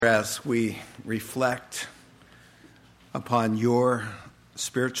As we reflect upon your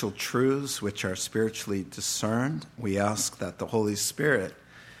spiritual truths, which are spiritually discerned, we ask that the Holy Spirit,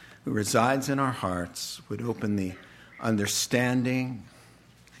 who resides in our hearts, would open the understanding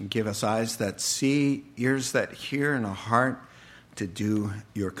and give us eyes that see, ears that hear, and a heart to do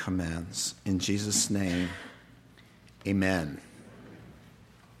your commands. In Jesus' name, amen.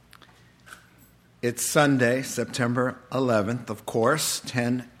 It's Sunday, September 11th, of course,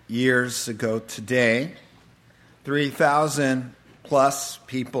 10 years ago today. 3,000 plus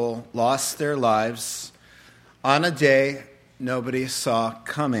people lost their lives on a day nobody saw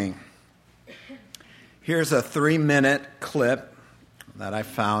coming. Here's a 3-minute clip that I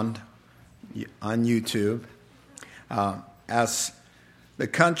found on YouTube. As the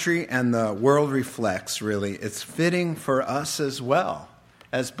country and the world reflects, really, it's fitting for us as well,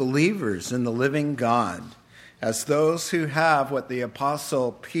 as believers in the living God, as those who have what the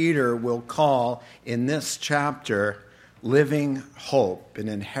Apostle Peter will call in this chapter, living hope, an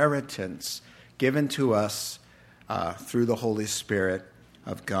inheritance given to us through the Holy Spirit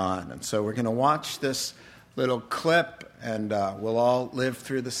of God. And so we're going to watch this little clip, and we'll all live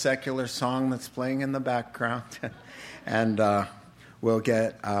through the secular song that's playing in the background, and we'll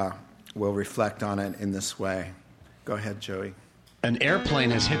reflect on it in this way. Go ahead, Joey. An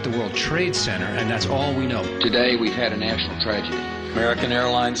airplane has hit the World Trade Center, and that's all we know. Today, we've had a national tragedy. American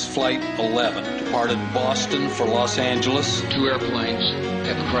Airlines Flight 11 departed Boston for Los Angeles. 2 airplanes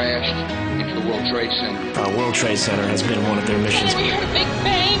have crashed into the World Trade Center. World Trade Center has been one of their missions. We heard a big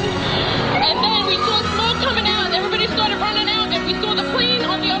bang, and then we saw smoke coming out, and everybody started running out, and we saw the plane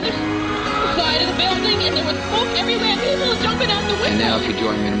on the other side of the building, and there was smoke everywhere, people were jumping out the window. And now, if you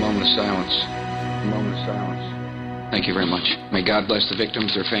join me in a moment of silence. A moment of silence. Thank you very much. May God bless the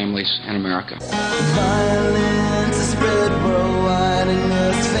victims, their families, and America. Violence is spread worldwide, and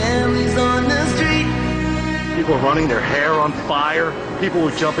there's families on the street. People are running their hair on fire. People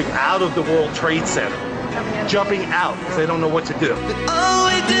are jumping out of the World Trade Center. Jumping out because they don't know what to do. But all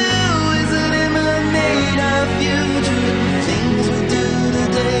we do is eliminate our future. Things we do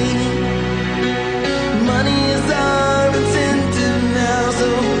today. Money is our incentive now, so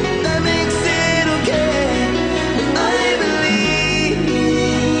that makes it okay. I believe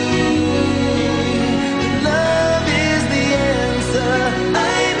love is the answer.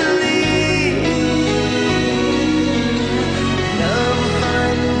 I believe love will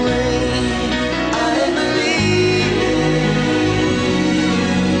find a way. I believe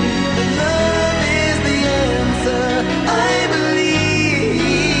love is the answer. I believe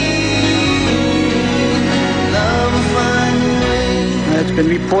love will find a way. It's been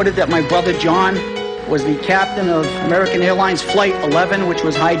reported that my brother John was the captain of American Airlines Flight 11, which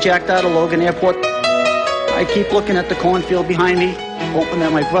was hijacked out of Logan Airport. I keep looking at the cornfield behind me, hoping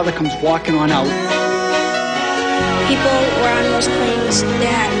that my brother comes walking on out. People were on those planes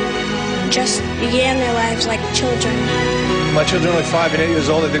that just began their lives like children. My children are like 5 and 8 years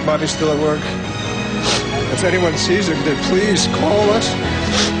old. I think mommy's still at work. If anyone sees them, then please call us.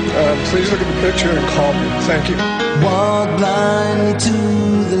 Please look at the picture and call me. Thank you. Walk blindly to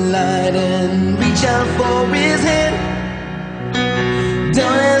the light and reach out for his hand.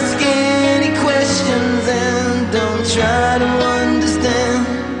 Don't ask any questions and don't try to understand.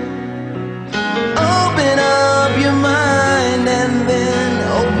 Open up your mind and then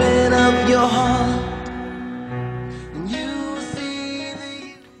open up your heart. And you will see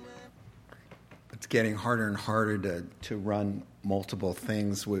the... It's getting harder and harder to run multiple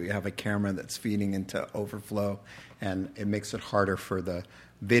things. We have a camera that's feeding into overflow, and it makes it harder for the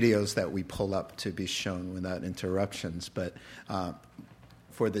videos that we pull up to be shown without interruptions. But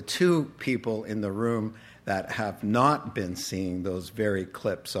for the 2 people in the room that have not been seeing those very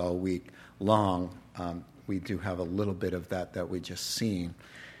clips all week long, we do have a little bit of that we just seen.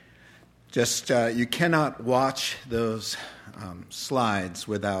 Just you cannot watch those slides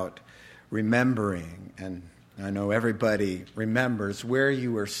without remembering, and I know everybody remembers where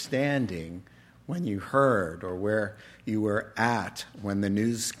you were standing when you heard, or where you were at when the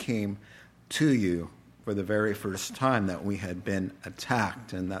news came to you for the very first time that we had been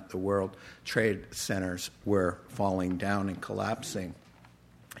attacked and that the World Trade Centers were falling down and collapsing.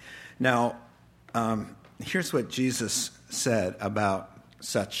 Now, here's what Jesus said about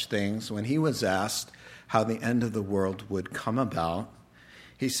such things when he was asked how the end of the world would come about.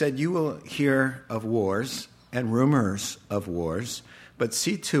 He said, "You will hear of wars and rumors of wars, but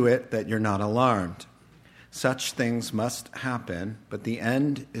see to it that you're not alarmed. Such things must happen, but the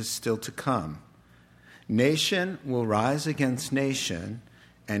end is still to come. Nation will rise against nation,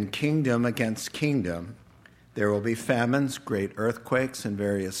 and kingdom against kingdom. There will be famines, great earthquakes in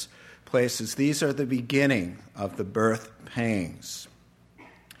various places. These are the beginning of the birth pangs.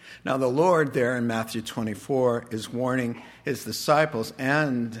 Now the Lord there in Matthew 24 is warning his disciples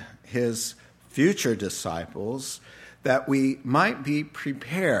and his future disciples that we might be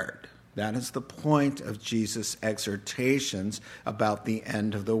prepared. That is the point of Jesus' exhortations about the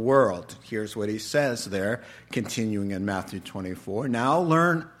end of the world. Here's what he says there, continuing in Matthew 24. Now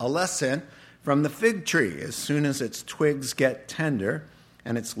learn a lesson from the fig tree. As soon as its twigs get tender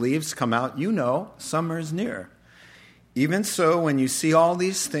and its leaves come out, you know summer is near. Even so, when you see all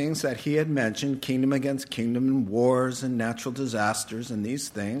these things that he had mentioned, kingdom against kingdom and wars and natural disasters and these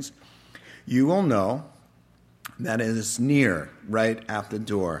things, you will know that it is near, right at the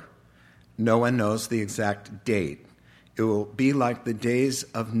door. No one knows the exact date. It will be like the days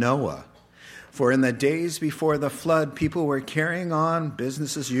of Noah. For in the days before the flood, people were carrying on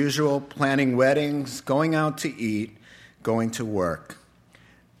business as usual, planning weddings, going out to eat, going to work.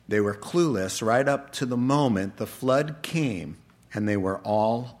 They were clueless right up to the moment the flood came, and they were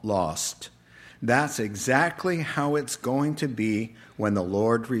all lost. That's exactly how it's going to be when the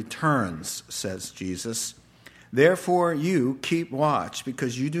Lord returns, says Jesus. Therefore you keep watch,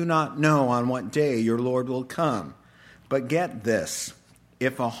 because you do not know on what day your Lord will come. But get this.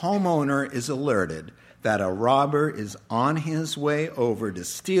 If a homeowner is alerted that a robber is on his way over to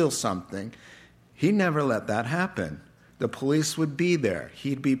steal something, he'd never let that happen. The police would be there.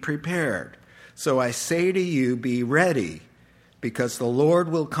 He'd be prepared. So I say to you, be ready, because the Lord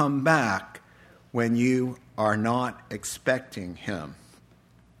will come back when you are not expecting him.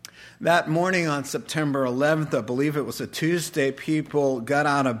 That morning on September 11th, I believe it was a Tuesday, people got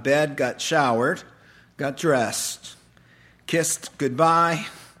out of bed, got showered, got dressed, kissed goodbye,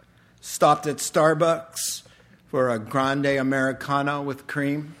 stopped at Starbucks for a grande Americano with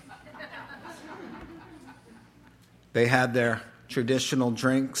cream. They had their traditional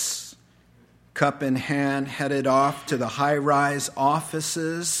drinks, cup in hand, headed off to the high-rise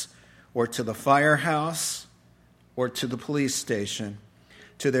offices or to the firehouse or to the police station,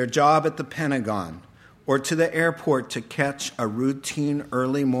 to their job at the Pentagon or to the airport to catch a routine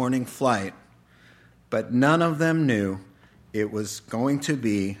early morning flight. But none of them knew it was going to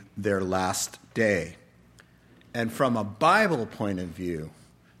be their last day. And from a Bible point of view,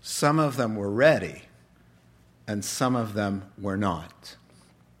 some of them were ready and some of them were not.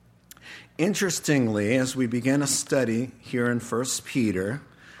 Interestingly, as we begin a study here in 1 Peter,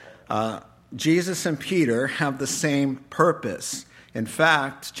 Jesus and Peter have the same purpose. In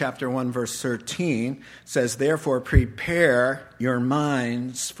fact, chapter 1, verse 13 says, therefore, prepare your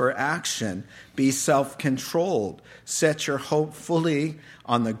minds for action. Be self-controlled. Set your hope fully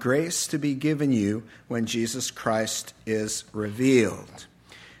on the grace to be given you when Jesus Christ is revealed.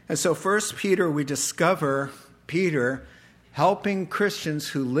 And so 1 Peter, we discover Peter helping Christians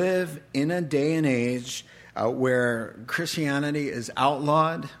who live in a day and age where Christianity is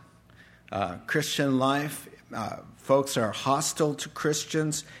outlawed, Christian life, folks are hostile to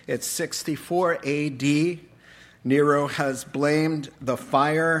Christians. It's 64 AD. Nero has blamed the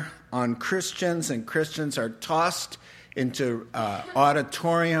fire on Christians, and Christians are tossed into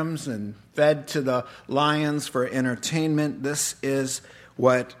auditoriums and fed to the lions for entertainment. This is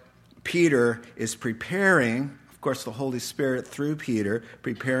what Peter is preparing, of course, the Holy Spirit through Peter,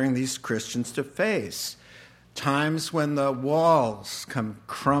 preparing these Christians to face. Times when the walls come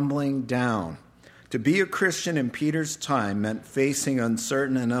crumbling down. To be a Christian in Peter's time meant facing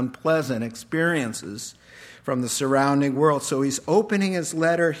uncertain and unpleasant experiences from the surrounding world. So he's opening his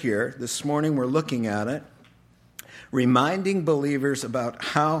letter here. This morning we're looking at it, reminding believers about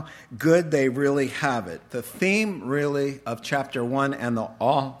how good they really have it. The theme really of chapter 1 and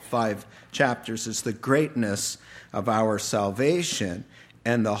all 5 chapters is the greatness of our salvation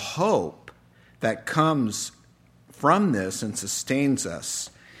and the hope that comes from this and sustains us.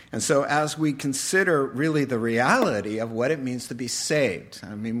 And so as we consider really the reality of what it means to be saved,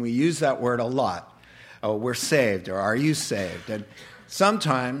 I mean, we use that word a lot. Oh, we're saved, or are you saved? And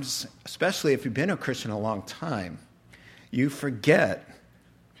sometimes, especially if you've been a Christian a long time, you forget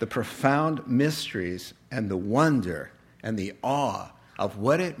the profound mysteries and the wonder and the awe of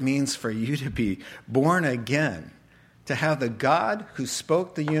what it means for you to be born again, to have the God who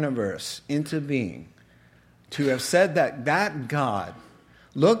spoke the universe into being, to have said that that God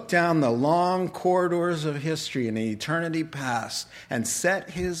looked down the long corridors of history in eternity past and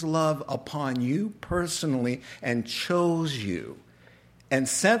set his love upon you personally and chose you and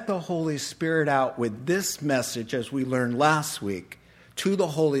sent the Holy Spirit out with this message, as we learned last week, to the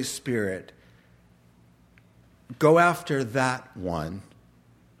Holy Spirit. Go after that one.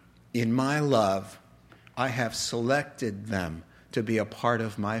 In my love, I have selected them to be a part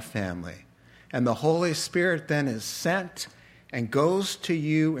of my family. And the Holy Spirit then is sent and goes to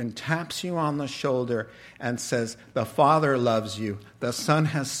you and taps you on the shoulder and says, the Father loves you. The Son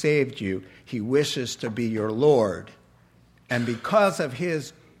has saved you. He wishes to be your Lord. And because of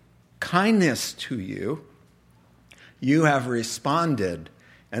his kindness to you, you have responded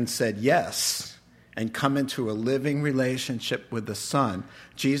and said yes, and come into a living relationship with the Son,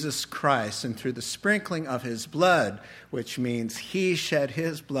 Jesus Christ, and through the sprinkling of his blood, which means he shed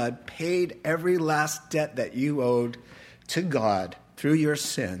his blood, paid every last debt that you owed to God through your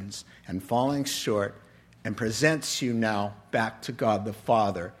sins and falling short, and presents you now back to God the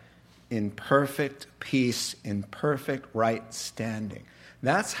Father in perfect peace, in perfect right standing.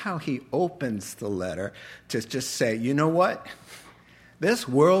 That's how he opens the letter, to just say, you know what? This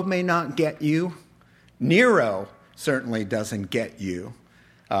world may not get you. Nero certainly doesn't get you.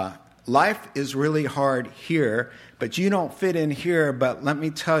 Life is really hard here, but you don't fit in here. But let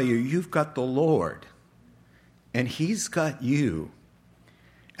me tell you, you've got the Lord, and he's got you.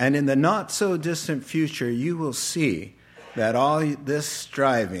 And in the not-so-distant future, you will see that all this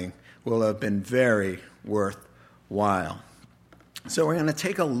striving will have been very worthwhile. So we're going to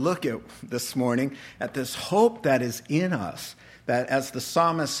take a look at this morning at this hope that is in us, that as the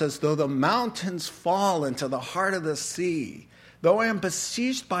psalmist says, though the mountains fall into the heart of the sea, though I am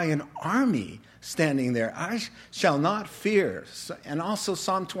besieged by an army standing there, I shall not fear. And also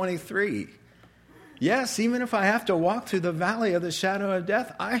Psalm 23. Yes, even if I have to walk through the valley of the shadow of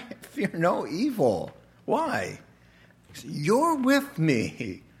death, I fear no evil. Why? You're with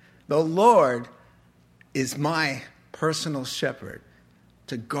me. The Lord is my personal shepherd,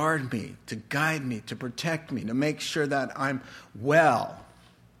 to guard me, to guide me, to protect me, to make sure that I'm well.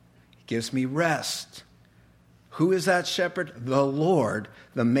 He gives me rest. Who is that shepherd? The Lord,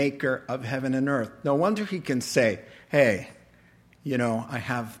 the maker of heaven and earth. No wonder he can say, hey, I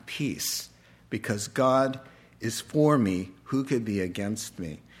have peace because God is for me. Who could be against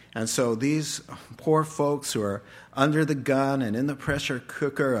me? And so these poor folks who are under the gun and in the pressure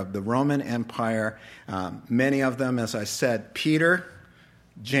cooker of the Roman Empire, many of them, as I said, Peter,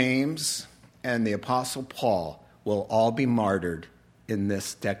 James, and the Apostle Paul will all be martyred in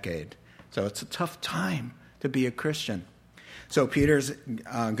this decade. So it's a tough time to be a Christian. So Peter's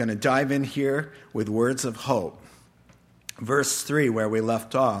going to dive in here with words of hope. Verse 3, where we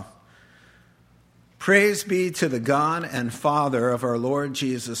left off. Praise be to the God and Father of our Lord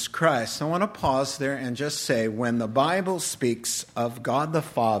Jesus Christ. I want to pause there and just say, when the Bible speaks of God the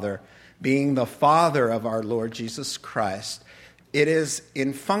Father being the Father of our Lord Jesus Christ, it is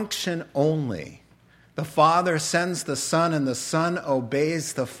in function only. The Father sends the Son, and the Son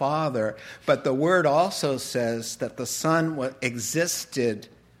obeys the Father. But the Word also says that the Son existed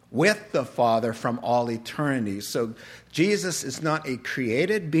with the Father from all eternity. So Jesus is not a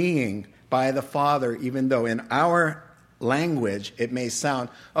created being by the Father, even though in our language it may sound,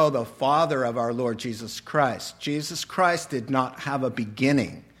 the Father of our Lord Jesus Christ. Jesus Christ did not have a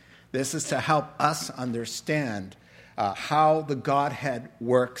beginning. This is to help us understand how the Godhead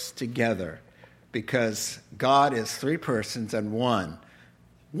works together, because God is three persons and one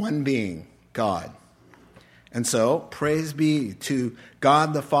being, God. And so, praise be to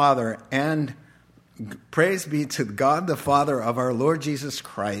God the Father, and praise be to God the Father of our Lord Jesus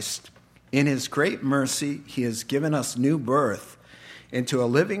Christ. In his great mercy, he has given us new birth into a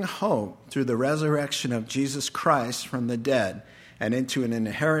living hope through the resurrection of Jesus Christ from the dead, and into an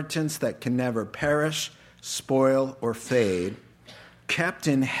inheritance that can never perish, spoil, or fade, kept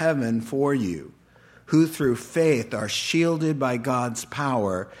in heaven for you, who through faith are shielded by God's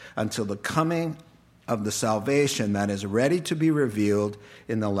power until the coming of the salvation that is ready to be revealed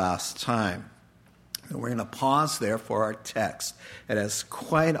in the last time. And we're going to pause there for our text. It has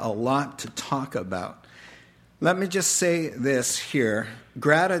quite a lot to talk about. Let me just say this here.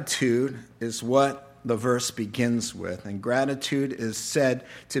 Gratitude is what the verse begins with. And gratitude is said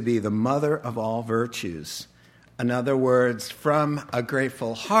to be the mother of all virtues. In other words, from a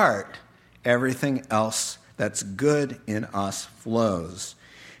grateful heart, everything else that's good in us flows.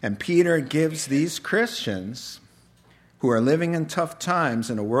 And Peter gives these Christians who are living in tough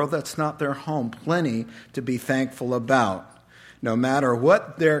times in a world that's not their home plenty to be thankful about. No matter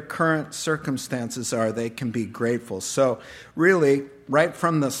what their current circumstances are, they can be grateful. So really, right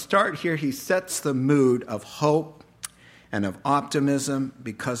from the start here, he sets the mood of hope and of optimism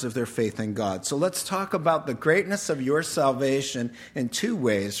because of their faith in God. So let's talk about the greatness of your salvation in two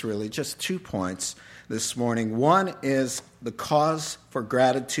ways, really, just 2 points this morning. One is the cause for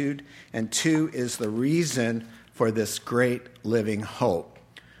gratitude, and 2 is the reason for this great living hope.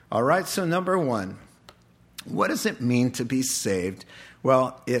 All right, so number 1, What does it mean to be saved?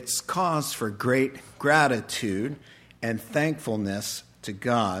 Well, it's cause for great gratitude and thankfulness to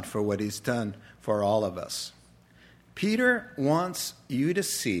God for what he's done for all of us. Peter wants you to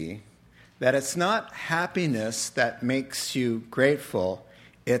see that it's not happiness that makes you grateful,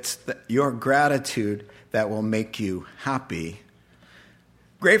 it's your gratitude that will make you happy.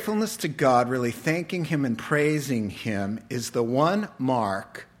 Gratefulness to God, really thanking him and praising him, is the one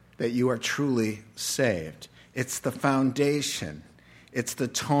mark that you are truly saved. It's the foundation. It's the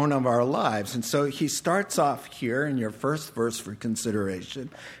tone of our lives. And so he starts off here in your first verse for consideration.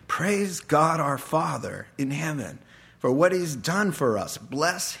 Praise God our Father in heaven for what he's done for us.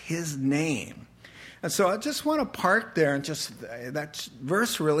 Bless his name. And so I just want to park there and that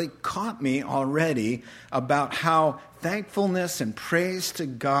verse really caught me already about how thankfulness and praise to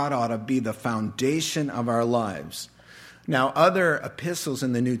God ought to be the foundation of our lives. Now, other epistles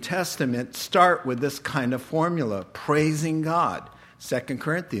in the New Testament start with this kind of formula, praising God. 2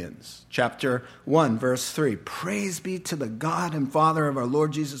 Corinthians chapter 1, verse 3. Praise be to the God and Father of our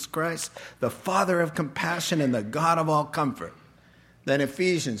Lord Jesus Christ, the Father of compassion and the God of all comfort. Then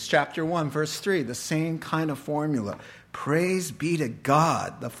Ephesians chapter 1, verse 3, the same kind of formula. Praise be to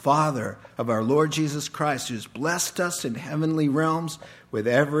God, the Father of our Lord Jesus Christ, who's blessed us in heavenly realms with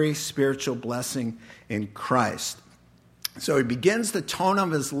every spiritual blessing in Christ. So he begins the tone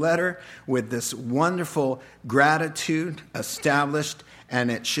of his letter with this wonderful gratitude established,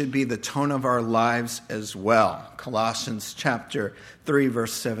 and it should be the tone of our lives as well. Colossians chapter 3,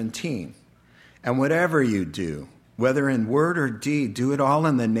 verse 17. And whatever you do, whether in word or deed, do it all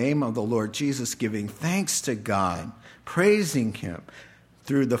in the name of the Lord Jesus, giving thanks to God, praising him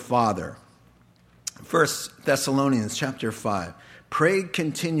through the Father. 1 Thessalonians chapter 5. Pray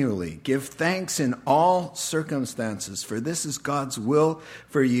continually, give thanks in all circumstances, for this is God's will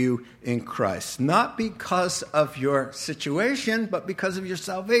for you in Christ. Not because of your situation, but because of your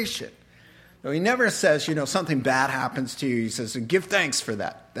salvation. So he never says, something bad happens to you. He says, give thanks for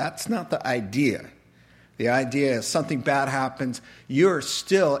that. That's not the idea. The idea is something bad happens, you're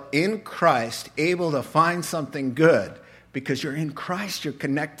still in Christ, able to find something good. Because you're in Christ, you're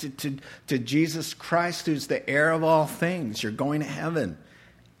connected to Jesus Christ, who's the heir of all things. You're going to heaven.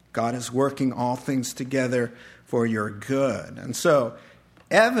 God is working all things together for your good. And so,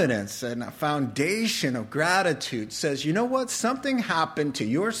 evidence and a foundation of gratitude says, you know what? Something happened to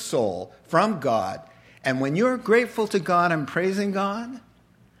your soul from God. And when you're grateful to God and praising God,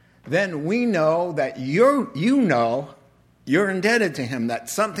 then we know that you're indebted to him, that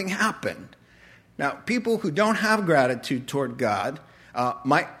something happened. Now, people who don't have gratitude toward God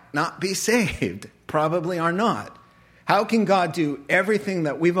might not be saved, probably are not. How can God do everything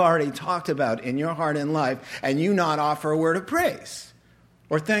that we've already talked about in your heart and life and you not offer a word of praise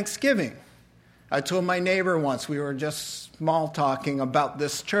or thanksgiving? I told my neighbor once, we were just small talking about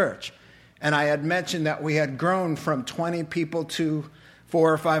this church, and I had mentioned that we had grown from 20 people to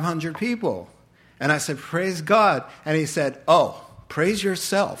 400 or 500 people. And I said, praise God. And he said, oh, praise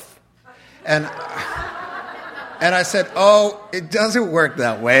yourself. And I said, oh, it doesn't work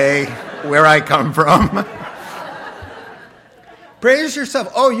that way where I come from. Praise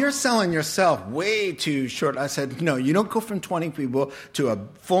yourself. Oh, you're selling yourself way too short. I said, no, you don't go from 20 people to a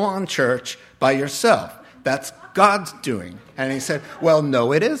full-on church by yourself. That's God's doing. And he said, well,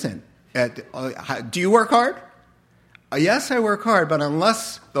 no, it isn't. Do you work hard? Yes, I work hard, but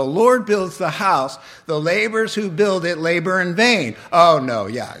unless the Lord builds the house, the laborers who build it labor in vain. Oh, no,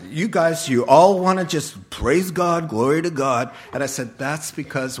 yeah, you guys, you all want to just praise God, glory to God. And I said, that's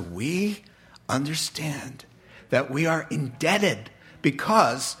because we understand that we are indebted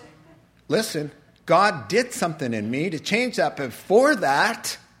because, listen, God did something in me to change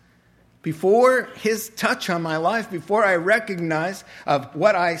that. Before his touch on my life, before I recognized of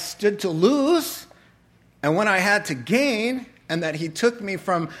what I stood to lose, and when I had to gain, and that he took me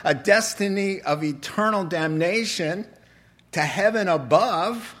from a destiny of eternal damnation to heaven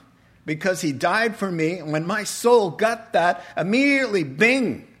above because he died for me. And when my soul got that, immediately,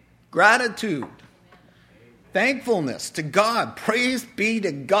 bing, gratitude, thankfulness to God. Praise be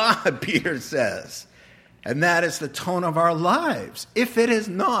to God, Peter says. And that is the tone of our lives. If it is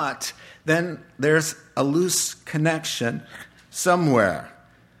not, then there's a loose connection somewhere.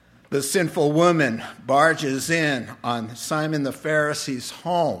 The sinful woman barges in on Simon the Pharisee's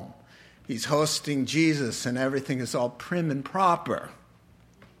home. He's hosting Jesus and everything is all prim and proper.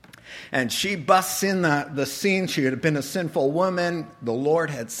 And she busts in the scene. She had been a sinful woman. The Lord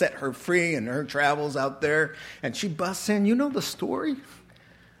had set her free in her travels out there. And she busts in. You know the story?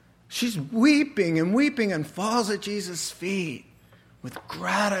 She's weeping and falls at Jesus' feet. with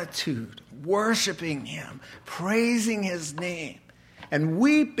gratitude, worshiping him, praising his name. And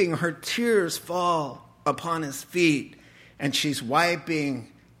weeping, her tears fall upon his feet. And she's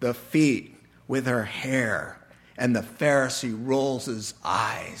wiping the feet with her hair. And the Pharisee rolls his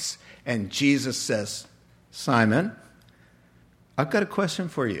eyes. And Jesus says, Simon, I've got a question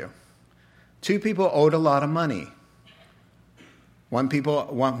for you. 2 people owed a lot of money. One people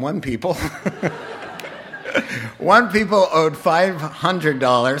owed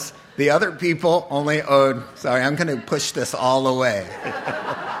 $500. The other people only owed, sorry, I'm going to push this all away.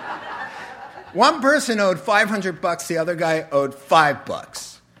 One person owed $500, the other guy owed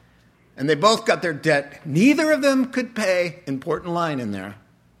 $5. And they both got their debt. Neither of them could pay, important line in there.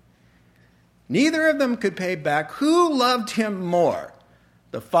 Neither of them could pay back. Who loved him more?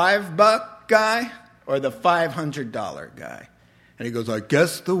 The $5 guy or the $500 guy? And he goes, I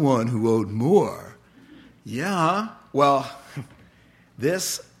guess the one who owed more. Yeah, well,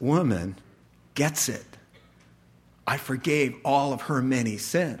 this woman gets it. I forgave all of her many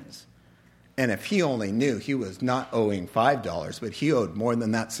sins. And if he only knew, he was not owing $5, but he owed more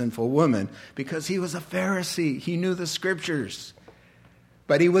than that sinful woman because he was a Pharisee. He knew the scriptures.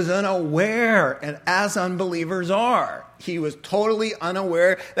 But he was unaware, and as unbelievers are. He was totally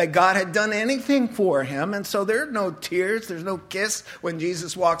unaware that God had done anything for him. And so there are no tears. There's no kiss when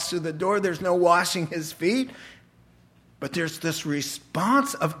Jesus walks through the door. There's no washing his feet. But there's this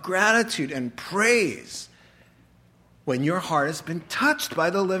response of gratitude and praise when your heart has been touched by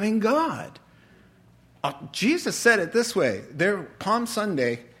the living God. Jesus said it this way. Palm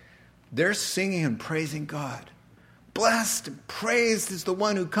Sunday, they're singing and praising God. Blessed and praised is the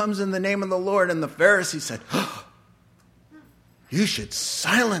one who comes in the name of the Lord. And the Pharisee said, you should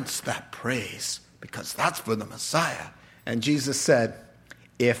silence that praise because that's for the Messiah. And Jesus said,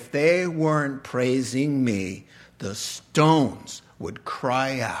 if they weren't praising me, the stones would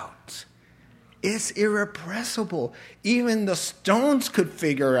cry out. It's irrepressible. Even the stones could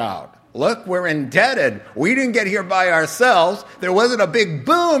figure out. Look, we're indebted. We didn't get here by ourselves. There wasn't a big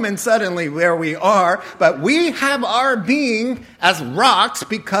boom and suddenly there we are. But we have our being as rocks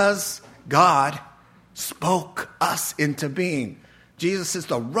because God spoke us into being. Jesus says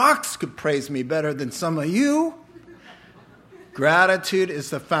the rocks could praise me better than some of you. Gratitude is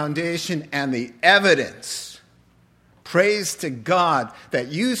the foundation and the evidence. Praise to God that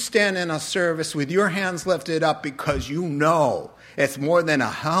you stand in a service with your hands lifted up because you know it's more than a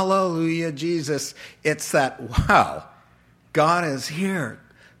hallelujah, Jesus. It's that, wow, God is here.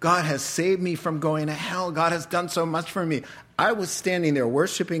 God has saved me from going to hell. God has done so much for me. I was standing there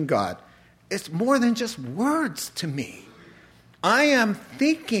worshiping God. It's more than just words to me. I am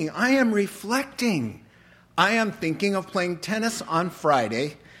thinking, I am reflecting. I am thinking of playing tennis on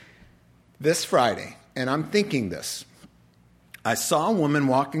Friday, this Friday, and I'm thinking this. I saw a woman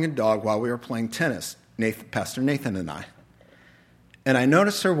walking a dog while we were playing tennis, Pastor Nathan and I. And I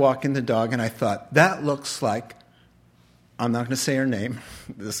noticed her walking the dog, and I thought, that looks like, I'm not going to say her name.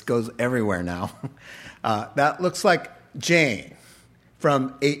 This goes everywhere now. That looks like Jane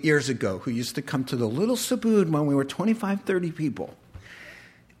from 8 years ago, who used to come to the Little Sabood when we were 25, 30 people.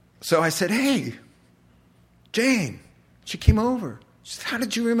 So I said, hey, Jane. She came over. She said, how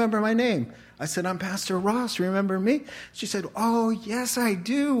did you remember my name? I said, I'm Pastor Ross. Remember me? She said, oh, yes, I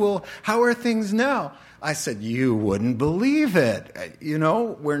do. Well, how are things now? I said, you wouldn't believe it. You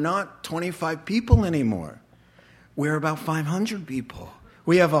know, we're not 25 people anymore. We're about 500 people.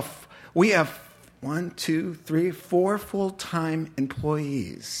 We have 4 full-time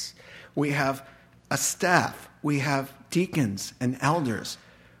employees. We have a staff. We have deacons and elders.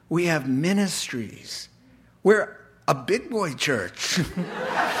 We have ministries. We're a big boy church.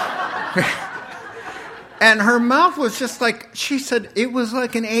 And her mouth was just like, she said, it was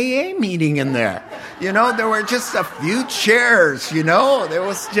like an AA meeting in there. You know, there were just a few chairs, you know. There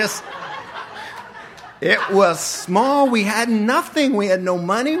was just, it was small. We had nothing. We had no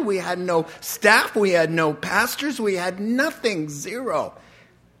money. We had no staff. We had no pastors. We had nothing, zero.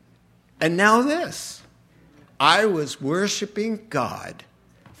 And now this. I was worshiping God,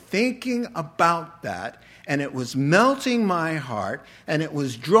 thinking about that, and it was melting my heart, and it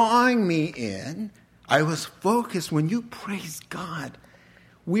was drawing me in. I was focused. When you praise God,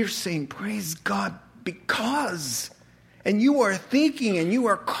 we're saying praise God because. And you are thinking and you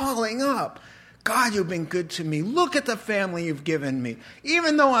are calling up, God, you've been good to me. Look at the family you've given me.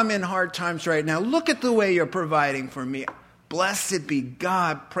 Even though I'm in hard times right now, look at the way you're providing for me. Blessed be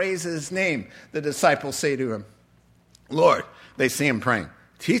God. Praise his name. The disciples say to him, Lord, they see him praying,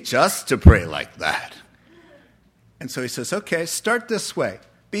 teach us to pray like that. And so he says, okay, start this way.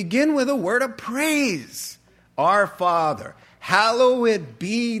 Begin with a word of praise. Our Father, Hallowed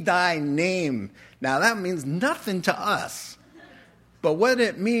be thy name. Now that means nothing to us. But what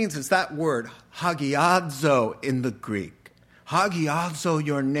it means is that word, hagiadzo in the Greek. Hagiadzo,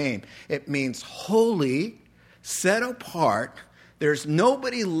 your name. It means holy, set apart. There's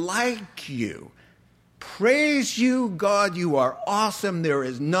nobody like you. Praise you, God, you are awesome. There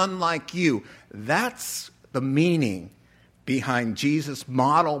is none like you. That's the meaning behind Jesus'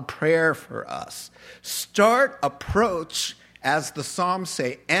 model prayer for us. Approach, as the Psalms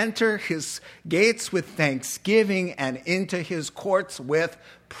say, enter his gates with thanksgiving and into his courts with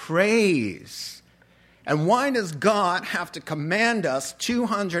praise. And why does God have to command us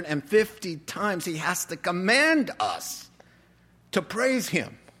 250 times? He has to command us to praise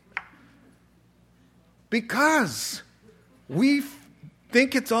him. Because we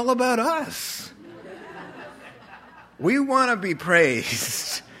think it's all about us. We want to be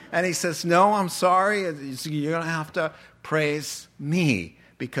praised. And he says, no, I'm sorry. You're going to have to praise me,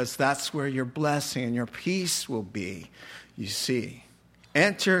 because that's where your blessing and your peace will be. You see,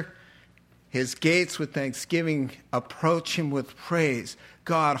 enter his gates with thanksgiving, approach him with praise.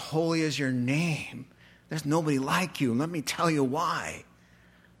 God, holy is your name. There's nobody like you. Let me tell you why.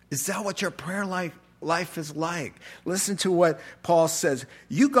 Is that what your prayer life is like? Listen to what Paul says.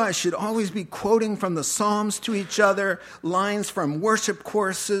 You guys should always be quoting from the Psalms to each other, lines from worship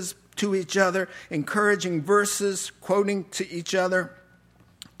courses to each other, encouraging verses, quoting to each other,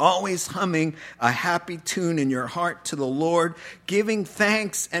 always humming a happy tune in your heart to the Lord, giving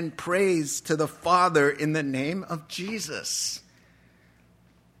thanks and praise to the Father in the name of Jesus.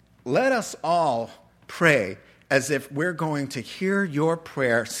 Let us all pray as if we're going to hear your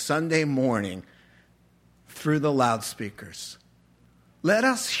prayer Sunday morning through the loudspeakers. Let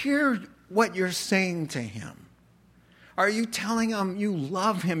us hear what you're saying to him. Are you telling him you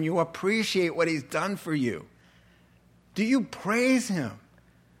love him, you appreciate what he's done for you? Do you praise him?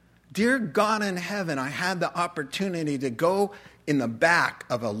 Dear God in heaven, I had the opportunity to go in the back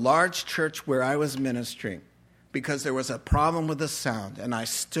of a large church where I was ministering because there was a problem with the sound. And I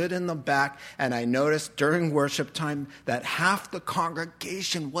stood in the back and I noticed during worship time that half the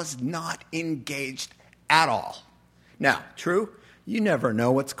congregation was not engaged at all. Now, true, you never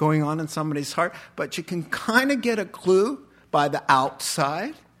know what's going on in somebody's heart, but you can kind of get a clue by the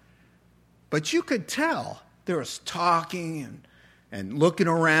outside. But you could tell there was talking and looking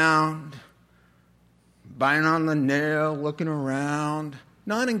around, biting on the nail, looking around,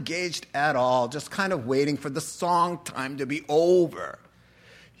 not engaged at all, just kind of waiting for the song time to be over.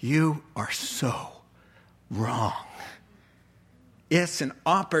 You are so wrong. It's an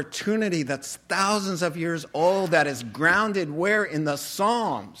opportunity that's thousands of years old that is grounded where? In the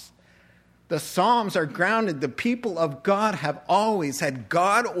Psalms. The Psalms are grounded. The people of God have always had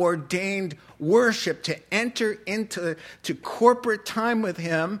God-ordained worship to enter into corporate time with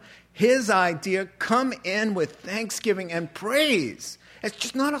him. His idea, come in with thanksgiving and praise. It's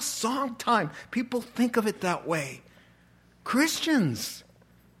just not a song time. People think of it that way. Christians.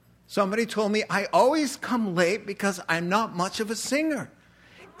 Somebody told me, I always come late because I'm not much of a singer.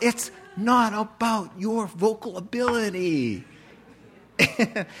 It's not about your vocal ability.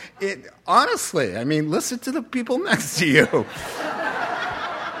 Honestly, I mean, listen to the people next to you.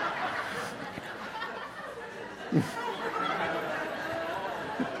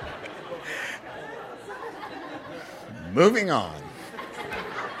 Moving on.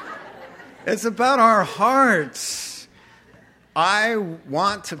 It's about our hearts. I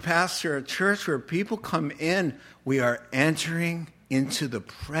want to pastor a church where people come in. We are entering into the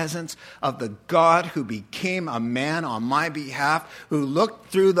presence of the God who became a man on my behalf, who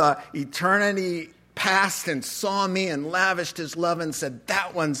looked through the eternity past and saw me and lavished his love and said,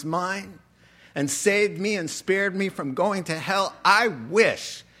 that one's mine, and saved me and spared me from going to hell. I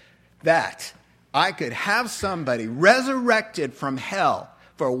wish that I could have somebody resurrected from hell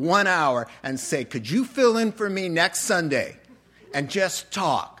for 1 hour and say, could you fill in for me next Sunday? And just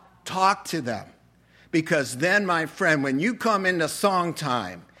talk to them. Because then, my friend, when you come into song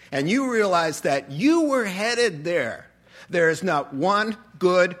time and you realize that you were headed there, there is not one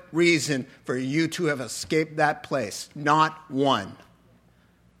good reason for you to have escaped that place. Not one.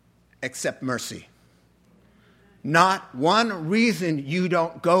 Except mercy. Not one reason you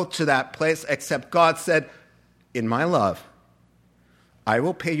don't go to that place except God said, in my love, I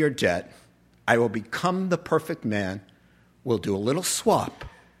will pay your debt. I will become the perfect man. We'll do a little swap.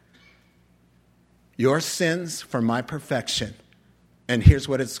 Your sins for my perfection. And here's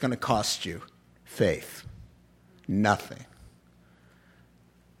what it's going to cost you. Faith. Nothing.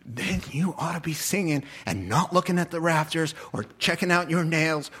 then you ought to be singing and not looking at the rafters or checking out your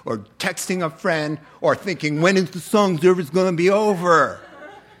nails or texting a friend or thinking, when is the song service going to be over?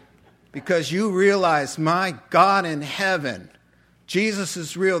 Because you realize, my God in heaven, Jesus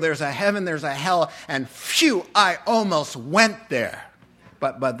is real. There's a heaven, there's a hell, and phew, I almost went there.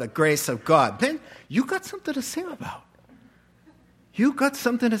 But by the grace of God, then you got something to sing about. You got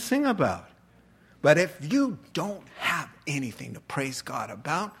something to sing about. But if you don't have anything to praise God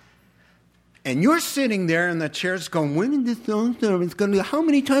about, and you're sitting there in the chairs going, when is this song service going to be? How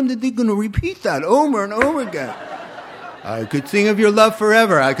many times are they going to repeat that over and over again? I could sing of your love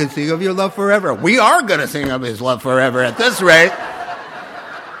forever. I could sing of your love forever. We are going to sing of his love forever at this rate.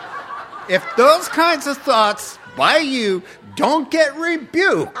 If those kinds of thoughts by you don't get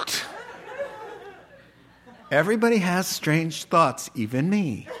rebuked, everybody has strange thoughts, even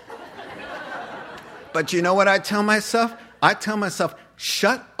me. But you know what I tell myself? I tell myself,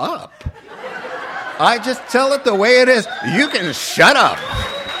 shut up. I just tell it the way it is. You can shut up.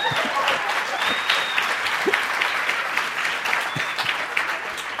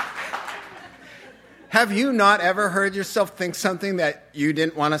 Have you not ever heard yourself think something that you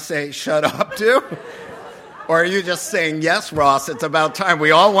didn't want to say shut up to? Or are you just saying, yes, Ross, it's about time.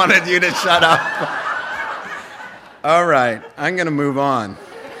 We all wanted you to shut up. All right, I'm going to move on.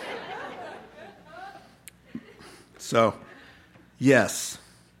 So, yes,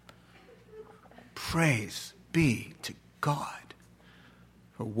 praise be to God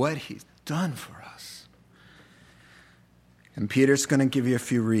for what he's done for us. And Peter's going to give you a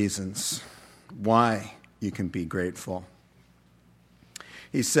few reasons why you can be grateful.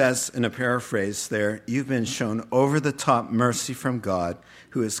 He says in a paraphrase there, you've been shown over-the-top mercy from God,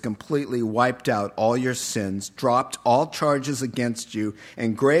 who has completely wiped out all your sins, dropped all charges against you,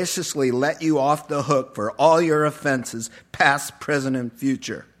 and graciously let you off the hook for all your offenses, past, present, and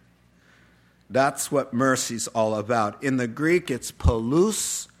future. That's what mercy's all about. In the Greek, it's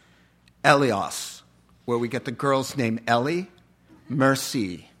polus elios, where we get the girl's name Ellie,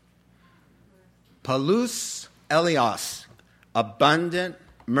 mercy. Polus elios, abundant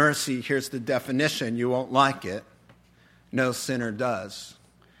mercy. Here's the definition. You won't like it. No sinner does.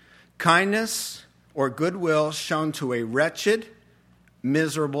 Kindness or goodwill shown to a wretched,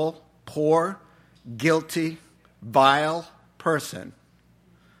 miserable, poor, guilty, vile person,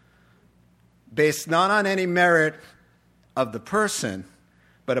 based not on any merit of the person,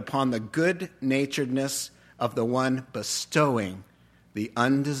 but upon the good-naturedness of the one bestowing the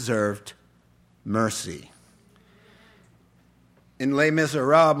undeserved mercy. In Les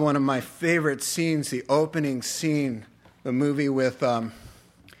Miserables, one of my favorite scenes, the opening scene, the movie with Liam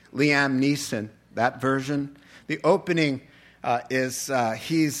Neeson, that version. The opening is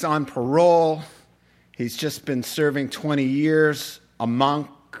he's on parole. He's just been serving 20 years. A monk,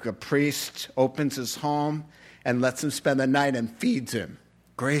 a priest, opens his home and lets him spend the night and feeds him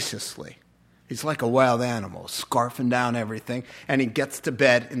graciously. He's like a wild animal, scarfing down everything. And he gets to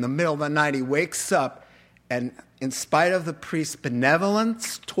bed. In the middle of the night, he wakes up, and in spite of the priest's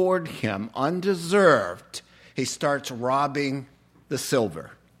benevolence toward him, undeserved, he starts robbing the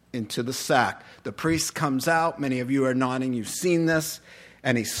silver into the sack. The priest comes out. Many of you are nodding. You've seen this.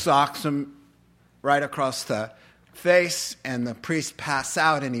 And he socks him right across the face, and the priest passes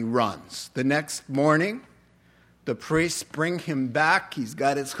out, and he runs. The next morning, the priests bring him back. He's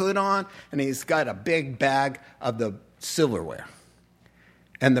got his hood on, and he's got a big bag of the silverware.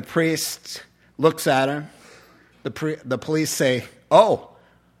 And the priest looks at him. The police say, "Oh,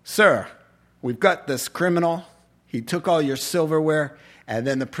 sir, we've got this criminal. He took all your silverware." And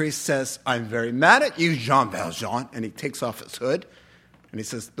then the priest says, "I'm very mad at you, Jean Valjean." And he takes off his hood. And he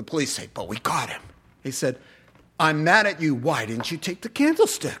says, the police say, "But we got him." He said, "I'm mad at you. Why didn't you take the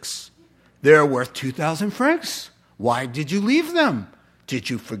candlesticks? They're worth 2,000 francs. Why did you leave them? Did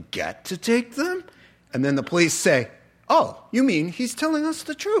you forget to take them?" And then the police say, "Oh, you mean he's telling us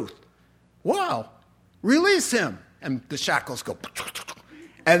the truth? Wow, release him." And the shackles go.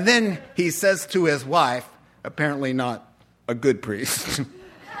 And then he says to his wife, apparently not a good priest,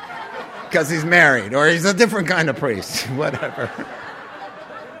 because he's married, or he's a different kind of priest, whatever.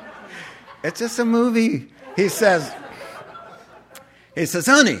 It's just a movie. He says,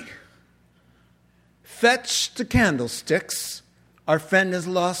 "Honey, fetch the candlesticks. Our friend has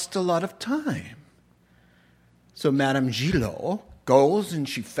lost a lot of time." So Madame Gillot goes and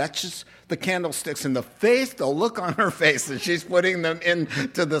she fetches the candlesticks, and the look on her face as she's putting them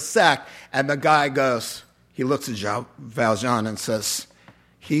into the sack. And the guy goes, he looks at Jean Valjean and says,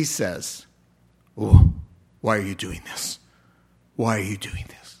 "Oh, why are you doing this? Why are you doing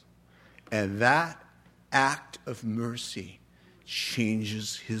this?" And that act of mercy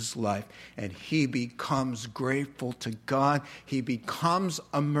changes his life, and he becomes grateful to God. He becomes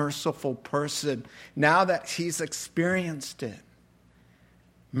a merciful person now that he's experienced it.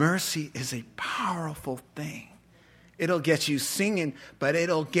 Mercy is a powerful thing. It'll get you singing, but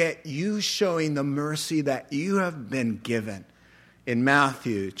it'll get you showing the mercy that you have been given. In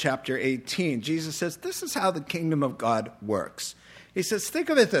Matthew chapter 18, Jesus says, this is how the kingdom of God works. He says, think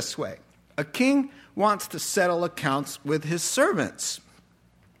of it this way. A king wants to settle accounts with his servants.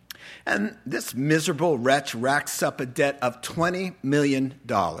 And this miserable wretch racks up a debt of $20 million.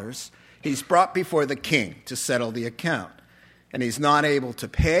 He's brought before the king to settle the account. And he's not able to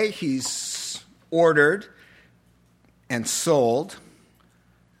pay. He's ordered and sold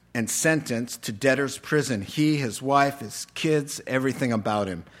and sentenced to debtor's prison. He, his wife, his kids, everything about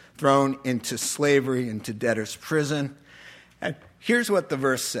him, thrown into slavery, into debtor's prison. And here's what the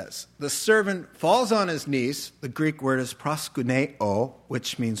verse says. The servant falls on his knees. The Greek word is proskuneo,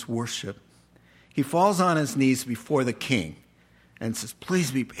 which means worship. He falls on his knees before the king and says,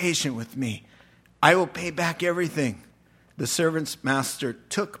 please be patient with me. I will pay back everything. The servant's master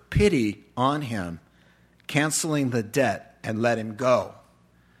took pity on him, canceling the debt, and let him go.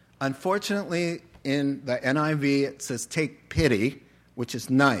 Unfortunately, in the NIV, it says take pity, which is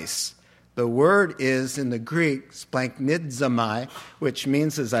nice. The word is, in the Greek, splanknidzamai, which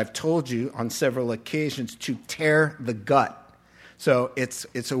means, as I've told you on several occasions, to tear the gut. So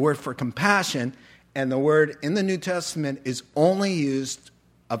it's a word for compassion, and the word in the New Testament is only used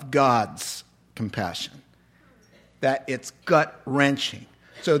of God's compassion, that it's gut-wrenching.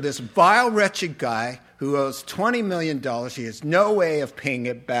 So this vile, wretched guy who owes $20 million, he has no way of paying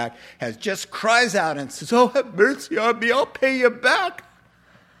it back, just cries out and says, oh, have mercy on me, I'll pay you back.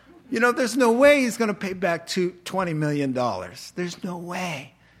 You know, there's no way he's going to pay back $20 million. There's no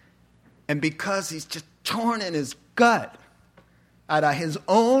way. And because he's just torn in his gut, out of his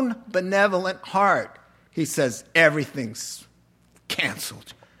own benevolent heart, he says, everything's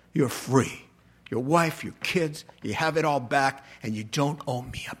canceled. You're free. Your wife, your kids, you have it all back, and you don't owe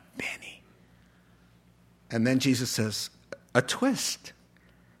me a penny. And then Jesus says, a twist.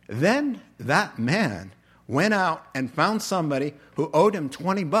 Then that man went out and found somebody who owed him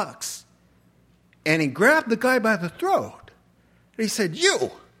 $20. And he grabbed the guy by the throat. And he said,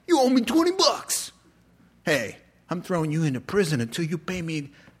 you owe me $20. Hey, I'm throwing you into prison until you pay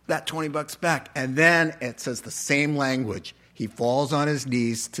me that $20 back. And then it says the same language. He falls on his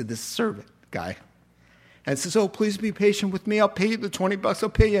knees to this servant guy and says, oh, please be patient with me. I'll pay you the $20. I'll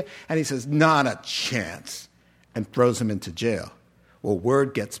pay you. And he says, not a chance. And throws him into jail. Well,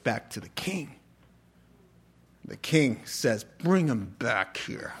 word gets back to the king. The king says, bring him back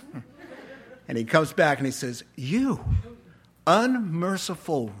here. And he comes back and he says, you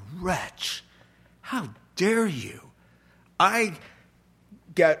unmerciful wretch, how dare you? I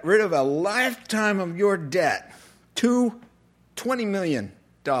got rid of a lifetime of your debt, $20 million.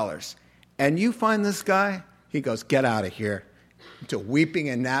 And you find this guy? He goes, get out of here. To weeping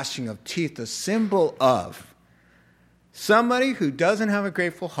and gnashing of teeth, a symbol of somebody who doesn't have a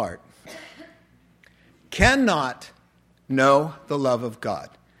grateful heart cannot know the love of God.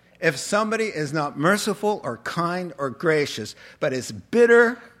 If somebody is not merciful or kind or gracious, but is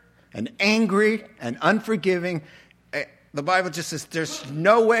bitter and angry and unforgiving, the Bible just says there's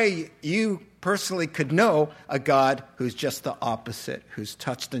no way you personally could know a God who's just the opposite, who's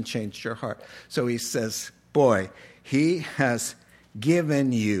touched and changed your heart. So he says, boy, he has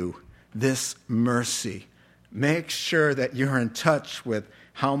given you this mercy. Make sure that you're in touch with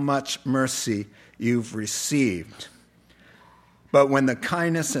how much mercy you've received. But when the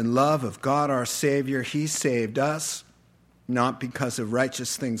kindness and love of God our Savior, he saved us, not because of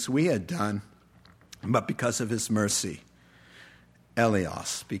righteous things we had done, but because of his mercy.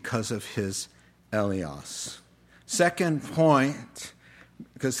 Elios, because of his Elios. Second point,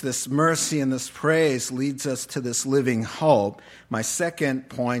 because this mercy and this praise leads us to this living hope. My second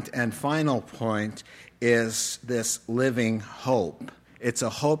point and final point is this living hope. It's a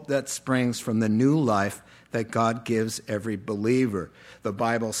hope that springs from the new life that God gives every believer. The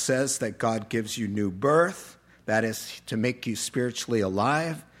Bible says that God gives you new birth, that is to make you spiritually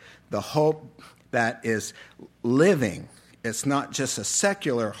alive. The hope that is living. It's not just a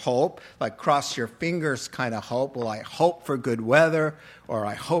secular hope, like cross your fingers kind of hope. Well, I hope for good weather, or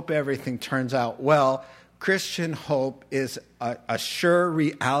I hope everything turns out well. Christian hope is a sure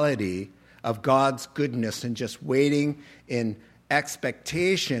reality of God's goodness and just waiting in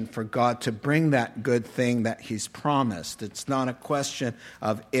expectation for God to bring that good thing that he's promised. It's not a question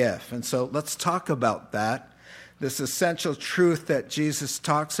of if. And so let's talk about that. This essential truth that Jesus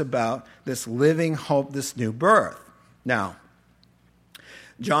talks about, this living hope, this new birth. Now,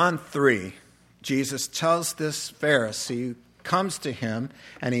 John 3, Jesus tells this Pharisee, comes to him,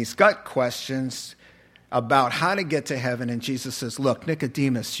 and he's got questions about how to get to heaven. And Jesus says, look,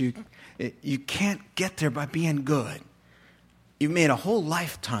 Nicodemus, you can't get there by being good. You've made a whole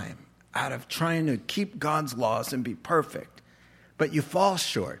lifetime out of trying to keep God's laws and be perfect, but you fall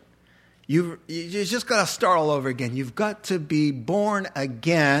short. You just got to start all over again. You've got to be born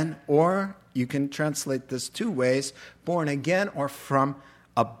again, or you can translate this two ways, born again or from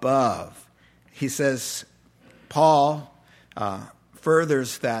above. He says, Paul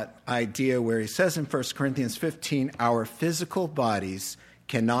furthers that idea where he says in 1 Corinthians 15, our physical bodies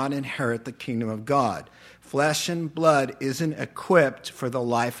cannot inherit the kingdom of God. Flesh and blood isn't equipped for the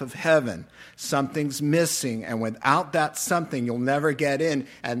life of heaven. Something's missing, and without that something, you'll never get in.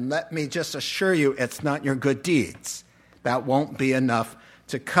 And let me just assure you, it's not your good deeds. That won't be enough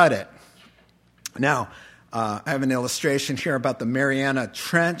to cut it. Now, I have an illustration here about the Mariana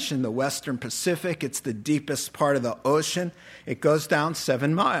Trench in the Western Pacific. It's the deepest part of the ocean. It goes down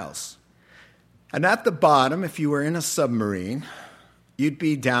 7 miles. And at the bottom, if you were in a submarine, you'd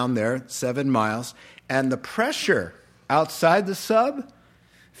be down there 7 miles. And the pressure outside the sub,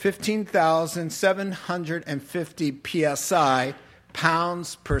 15,750 psi,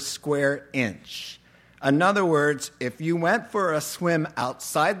 pounds per square inch. In other words, if you went for a swim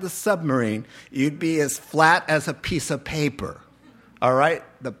outside the submarine, you'd be as flat as a piece of paper. All right?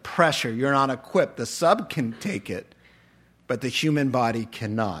 The pressure, you're not equipped. The sub can take it, but the human body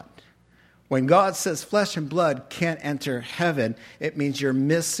cannot. When God says flesh and blood can't enter heaven, it means you're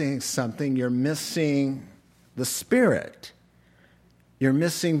missing something. You're missing the Spirit. You're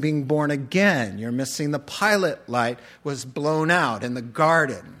missing being born again. You're missing the pilot light was blown out in the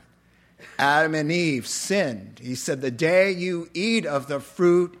garden. Adam and Eve sinned. He said, the day you eat of the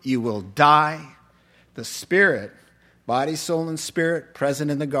fruit, you will die. The Spirit, body, soul, and spirit, present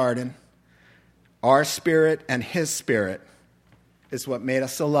in the garden. Our spirit and His Spirit is what made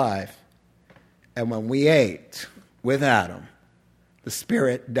us alive. And when we ate with Adam, the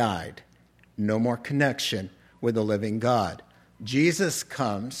Spirit died. No more connection with the living God. Jesus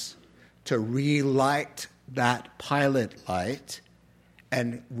comes to relight that pilot light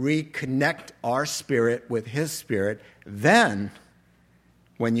and reconnect our spirit with His Spirit. Then,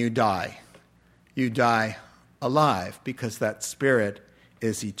 when you die alive because that Spirit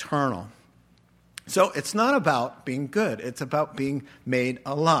is eternal. So it's not about being good. It's about being made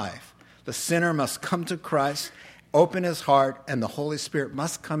alive. The sinner must come to Christ, open his heart, and the Holy Spirit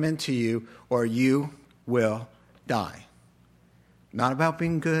must come into you, or you will die. Not about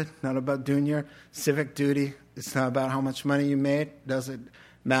being good, not about doing your civic duty. It's not about how much money you made. Doesn't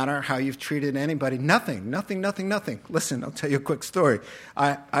matter how you've treated anybody. Nothing. Listen, I'll tell you a quick story.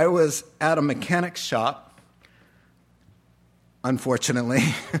 I was at a mechanic shop, unfortunately,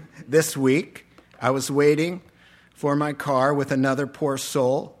 this week. I was waiting for my car with another poor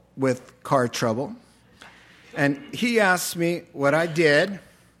soul with car trouble. And he asked me what I did,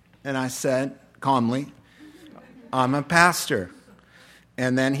 and I said calmly, I'm a pastor.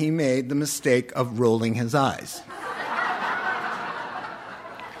 And then he made the mistake of rolling his eyes.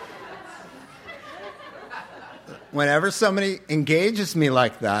 Whenever somebody engages me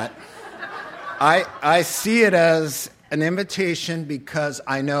like that, I see it as an invitation because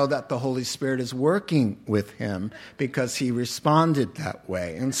I know that the Holy Spirit is working with him because he responded that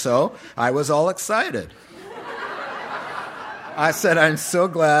way. And so I was all excited. I said, I'm so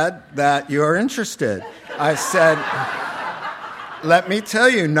glad that you're interested. I said, let me tell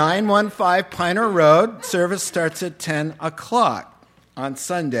you, 915 Piner Road, service starts at 10 o'clock on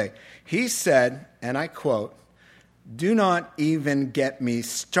Sunday. He said, and I quote, do not even get me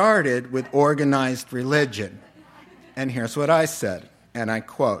started with organized religion. And here's what I said, and I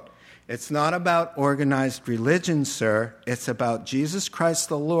quote, it's not about organized religion, sir. It's about Jesus Christ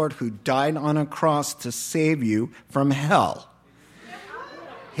the Lord who died on a cross to save you from hell.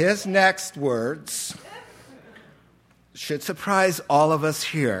 His next words should surprise all of us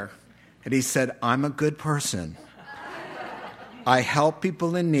here. And he said, I'm a good person. I help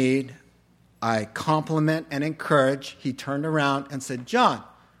people in need. I compliment and encourage. He turned around and said, John,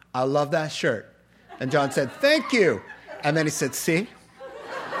 I love that shirt. And John said, thank you. And then he said, see?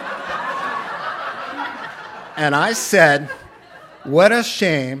 And I said, what a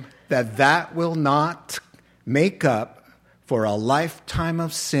shame that will not make up for a lifetime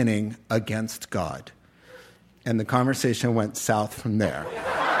of sinning against God. And the conversation went south from there.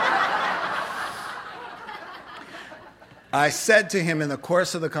 I said to him in the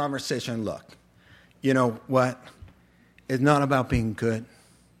course of the conversation, look, you know what? It's not about being good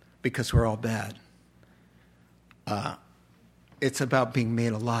because we're all bad. it's about being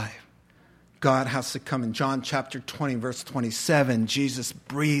made alive. God has to come. In John chapter 20, verse 27, Jesus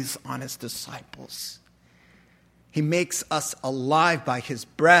breathes on his disciples. He makes us alive by his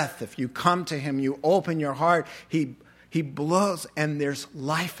breath. If you come to him, you open your heart, he blows, and there's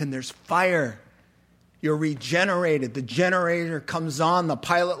life and there's fire. You're regenerated. The generator comes on, the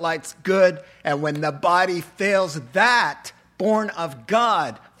pilot light's good, and when the body fails, that born of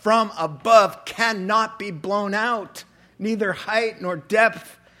God from above cannot be blown out. Neither height nor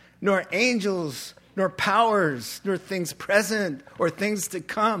depth, nor angels, nor powers, nor things present or things to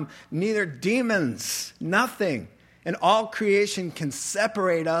come, neither demons, nothing. And all creation can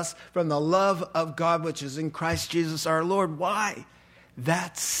separate us from the love of God, which is in Christ Jesus our Lord. Why?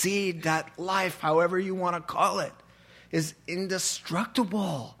 That seed, that life, however you want to call it, is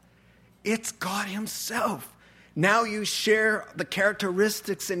indestructible. It's God himself. Now you share the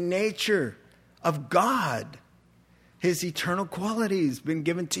characteristics and nature of God. His eternal qualities been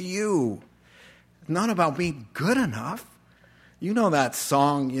given to you. It's not about being good enough. You know that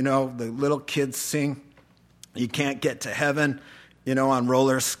song, the little kids sing, you can't get to heaven, on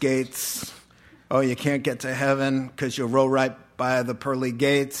roller skates. Oh, you can't get to heaven because you'll roll right by the pearly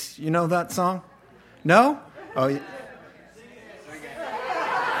gates. You know that song? No? Oh,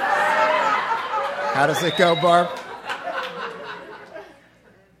 how does it go, Barb?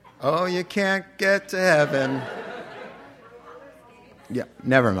 Oh, you can't get to heaven. Yeah,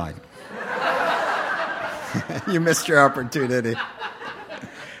 never mind. You missed your opportunity.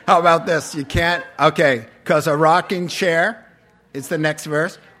 How about this? You can't, because a rocking chair, it's the next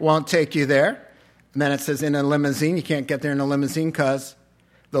verse, won't take you there. And then it says in a limousine, you can't get there in a limousine because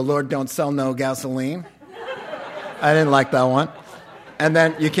the Lord don't sell no gasoline. I didn't like that one. And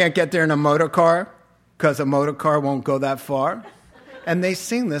then you can't get there in a motor car because a motor car won't go that far. And they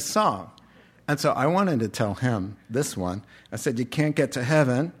sing this song. And so I wanted to tell him this one. I said, you can't get to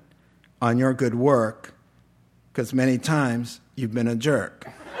heaven on your good work because many times you've been a jerk.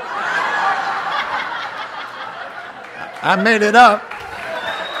 I made it up.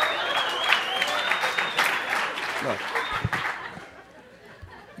 Look.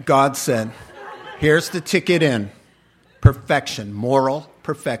 God said, here's the ticket in. Perfection, moral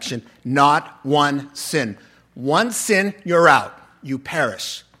perfection, not one sin. One sin, you're out. You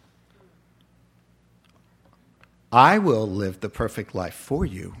perish. I will live the perfect life for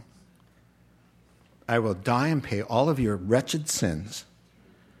you. I will die and pay all of your wretched sins,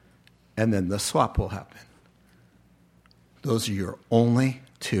 and then the swap will happen. Those are your only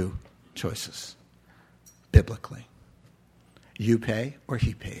two choices, biblically. You pay or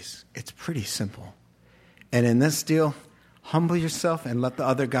he pays. It's pretty simple. And in this deal, humble yourself and let the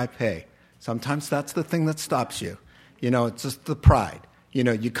other guy pay. Sometimes that's the thing that stops you. It's just the pride.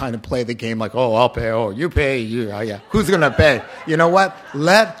 You kind of play the game like, oh, I'll pay. Oh, you pay. Yeah. Who's going to pay? You know what?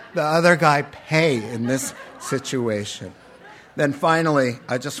 Let the other guy pay in this situation. Then finally,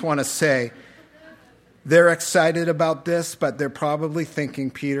 I just want to say, they're excited about this, but they're probably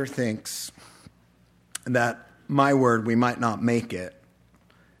thinking, Peter thinks, that my word, we might not make it.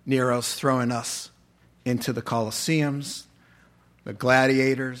 Nero's throwing us into the Colosseums, the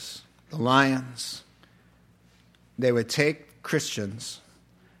gladiators, the lions. They would take Christians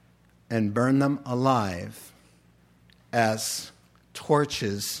and burn them alive as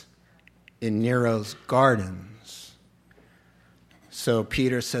torches in Nero's gardens. So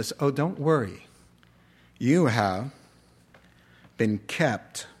Peter says, oh, don't worry. You have been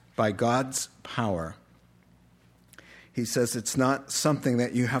kept by God's power. He says it's not something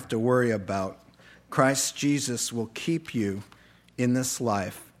that you have to worry about. Christ Jesus will keep you in this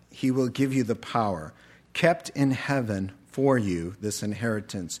life. He will give you the power. Kept in heaven for you, this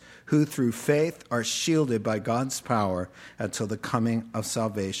inheritance, who through faith are shielded by God's power until the coming of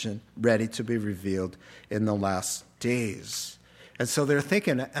salvation, ready to be revealed in the last days. And so they're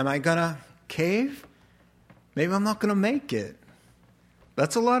thinking, am I going to cave? Maybe I'm not going to make it.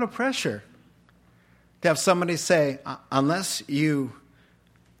 That's a lot of pressure. To have somebody say, unless you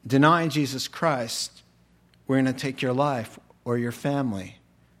deny Jesus Christ, we're going to take your life or your family.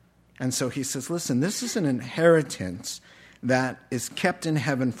 And so he says, listen, this is an inheritance that is kept in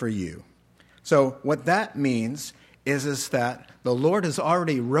heaven for you. So what that means is that the Lord has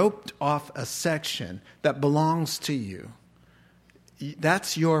already roped off a section that belongs to you.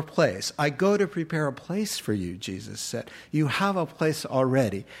 That's your place. I go to prepare a place for you, Jesus said. You have a place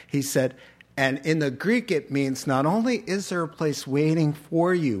already. He said, and in the Greek it means not only is there a place waiting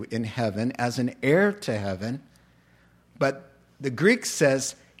for you in heaven as an heir to heaven, but the Greek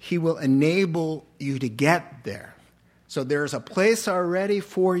says he will enable you to get there. So there's a place already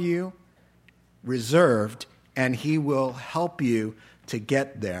for you, reserved and he will help you to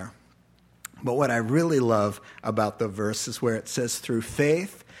get there. But what I really love about the verse is where it says, through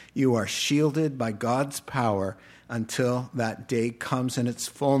faith, you are shielded by God's power until that day comes in its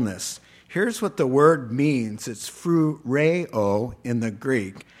fullness. Here's what the word means. It's phroureo in the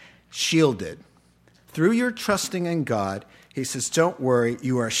Greek, shielded. Through your trusting in God, he says, don't worry,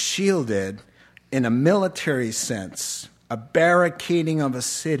 you are shielded in a military sense, a barricading of a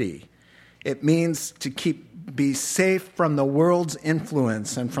city. It means to be safe from the world's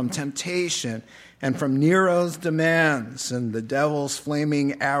influence and from temptation and from Nero's demands and the devil's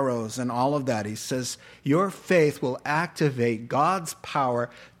flaming arrows and all of that. He says your faith will activate God's power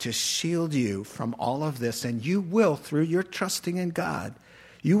to shield you from all of this, and you will, through your trusting in God,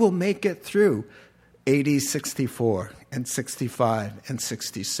 you will make it through AD 64 and 65 and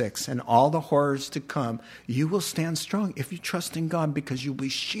 66 and all the horrors to come. You will stand strong if you trust in God, because you'll be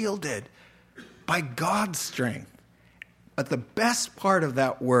shielded by God's strength. But the best part of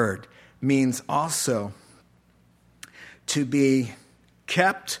that word means also to be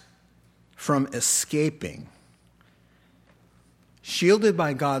kept from escaping. Shielded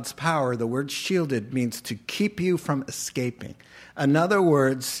by God's power, the word shielded means to keep you from escaping. In other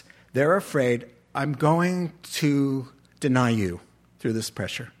words, they're afraid, I'm going to deny you through this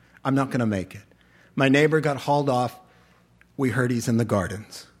pressure. I'm not going to make it. My neighbor got hauled off. We heard he's in the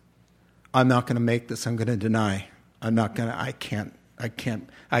gardens. I'm not going to make this. I'm going to deny. I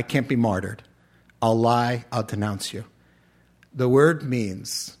can't be martyred. I'll lie. I'll denounce you. The word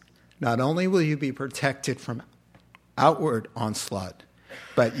means not only will you be protected from outward onslaught,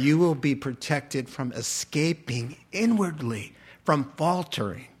 but you will be protected from escaping inwardly, from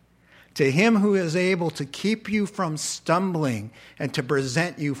faltering. To him who is able to keep you from stumbling and to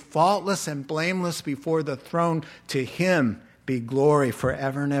present you faultless and blameless before the throne, to him be glory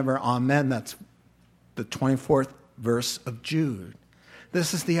forever and ever. Amen. That's the 24th verse of Jude.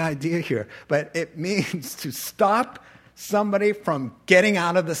 This is the idea here. But it means to stop somebody from getting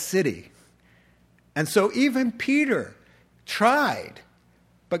out of the city. And so even Peter tried.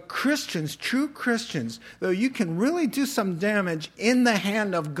 But Christians, true Christians, though you can really do some damage in the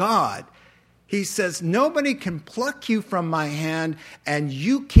hand of God, he says, nobody can pluck you from my hand, and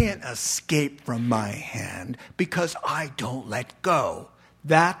you can't escape from my hand because I don't let go.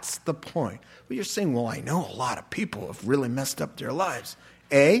 That's the point. Well, you're saying, well, I know a lot of people have really messed up their lives.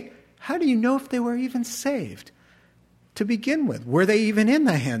 A, how do you know if they were even saved to begin with? Were they even in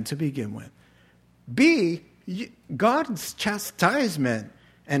the hand to begin with? B, God's chastisement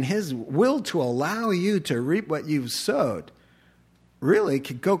and his will to allow you to reap what you've sowed really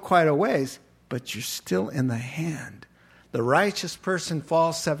could go quite a ways, but you're still in the hand. The righteous person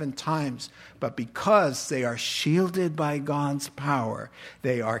falls 7 times, but because they are shielded by God's power,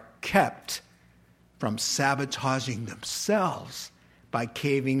 they are kept from sabotaging themselves by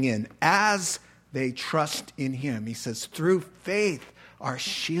caving in as they trust in him. He says, through faith are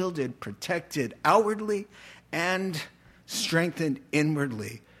shielded, protected outwardly, and strengthened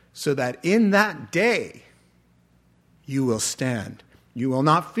inwardly, so that in that day you will stand. You will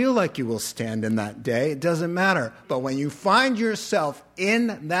not feel like you will stand in that day. It doesn't matter. But when you find yourself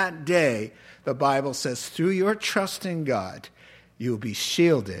in that day, the Bible says, through your trust in God, you will be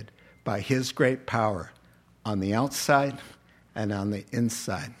shielded by his great power on the outside and on the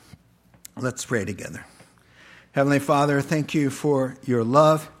inside. Let's pray together. Heavenly Father, thank you for your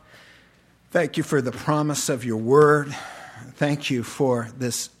love. Thank you for the promise of your word. Thank you for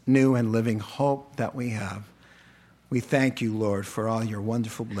this new and living hope that we have. We thank you, Lord, for all your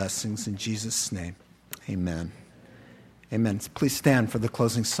wonderful blessings. In Jesus' name, amen. Amen. Please stand for the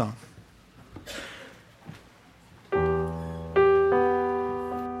closing song.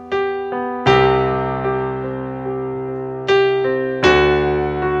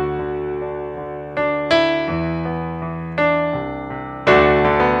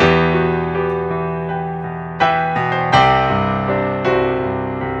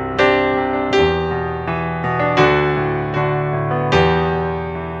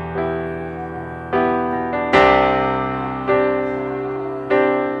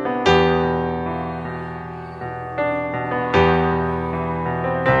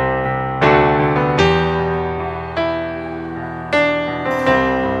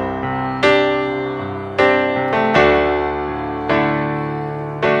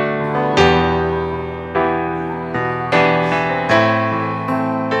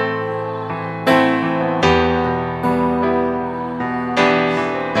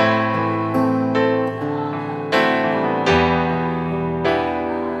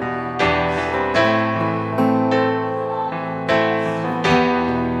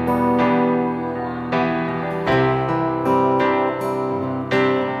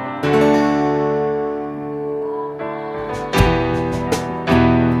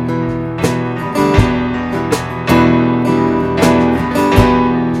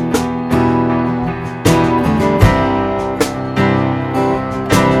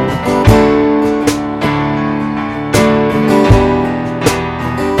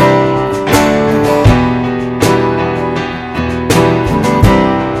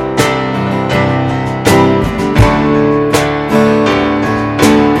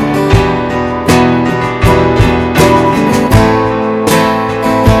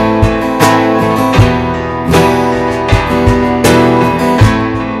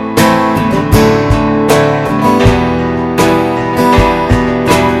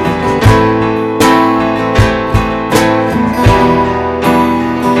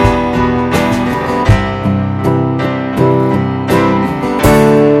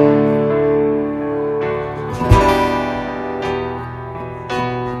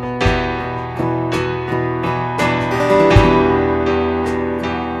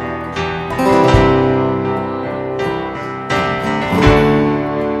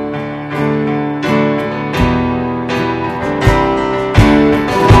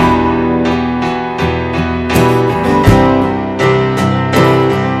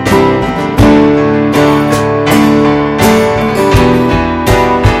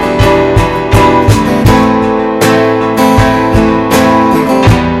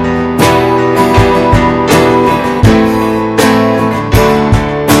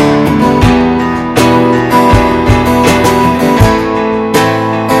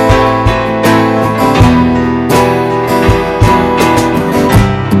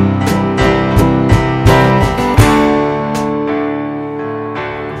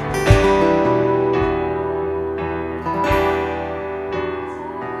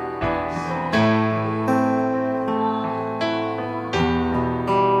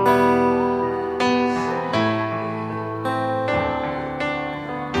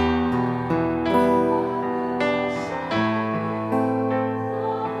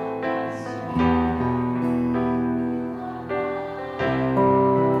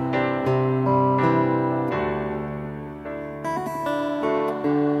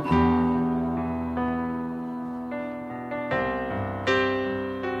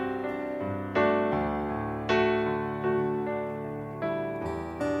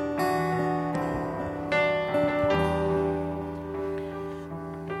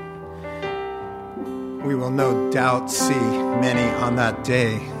 will no doubt see many on that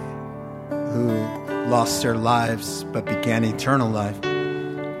day who lost their lives but began eternal life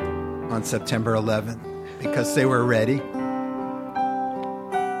on September 11th because they were ready.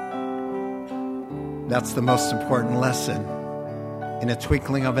 That's the most important lesson. In a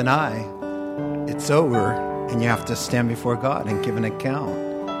twinkling of an eye, it's over, and you have to stand before God and give an account.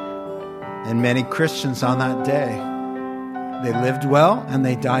 And many Christians on that day, they lived well and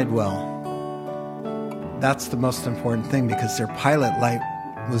they died well. That's the most important thing because their pilot light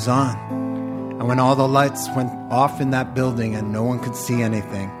was on. And when all the lights went off in that building and no one could see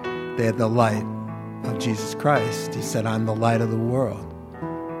anything, they had the light of Jesus Christ. He said, I'm the light of the world.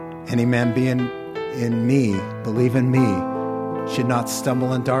 Any man being in me, believe in me, should not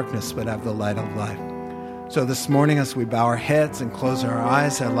stumble in darkness but have the light of life. So this morning as we bow our heads and close our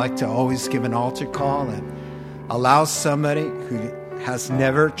eyes, I'd like to always give an altar call and allow somebody who has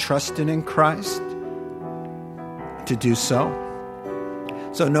never trusted in Christ to do so.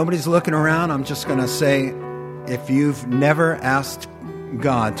 So nobody's looking around. I'm just going to say, if you've never asked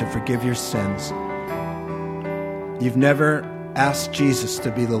God to forgive your sins, you've never asked Jesus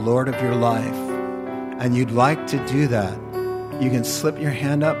to be the Lord of your life, and you'd like to do that, you can slip your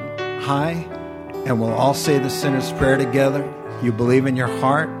hand up high and we'll all say the sinner's prayer together. You believe in your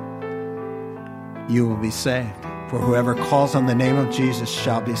heart, you will be saved. For whoever calls on the name of Jesus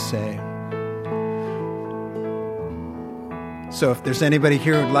shall be saved. So if there's anybody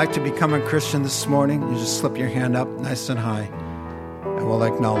here who'd like to become a Christian this morning, you just slip your hand up nice and high, and we'll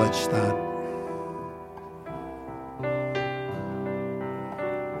acknowledge that.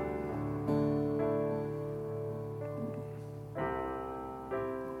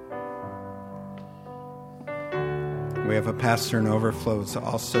 We have a pastor in Overflow who's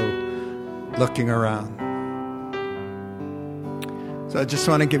also looking around. So I just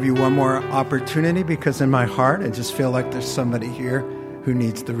want to give you one more opportunity because in my heart, I just feel like there's somebody here who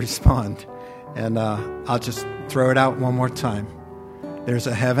needs to respond. And I'll just throw it out one more time. There's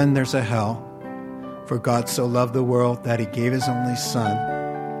a heaven, there's a hell. For God so loved the world that he gave his only Son,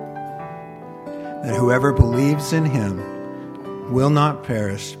 that whoever believes in him will not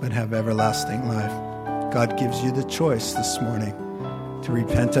perish but have everlasting life. God gives you the choice this morning to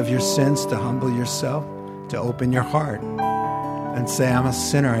repent of your sins, to humble yourself, to open your heart and say, I'm a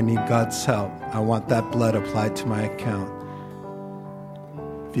sinner, I need God's help. I want that blood applied to my account.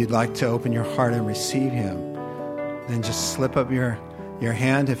 If you'd like to open your heart and receive him, then just slip up your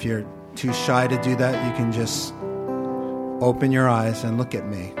hand. If you're too shy to do that, you can just open your eyes and look at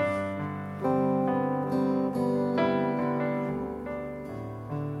me.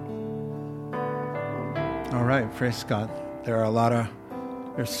 All right, praise God.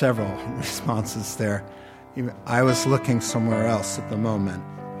 There's several responses there. I was looking somewhere else at the moment.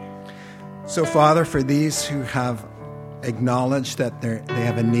 So, Father, for these who have acknowledged that they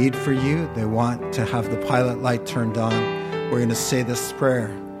have a need for you, they want to have the pilot light turned on, we're going to say this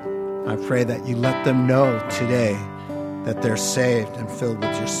prayer. I pray that you let them know today that they're saved and filled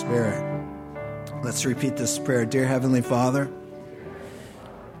with your Spirit. Let's repeat this prayer. Dear Heavenly Father,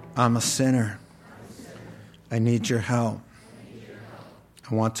 I'm a sinner. I need your help.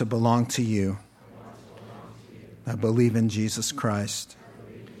 I want to belong to you. I believe in Jesus Christ.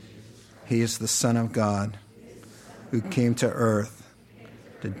 He is the Son of God who came to earth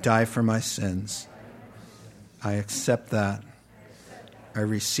to die for my sins. I accept that. I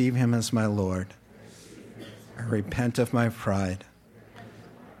receive him as my Lord. I repent of my pride,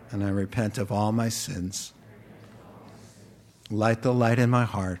 and I repent of all my sins. Light the light in my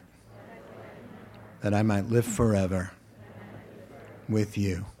heart, that I might live forever with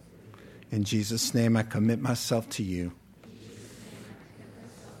you. In Jesus' name, I commit myself to you.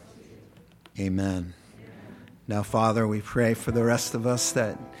 Amen. Now, Father, we pray for the rest of us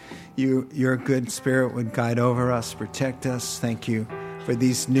that your good Spirit would guide over us, protect us. Thank you for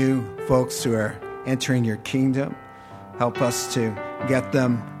these new folks who are entering your kingdom. Help us to get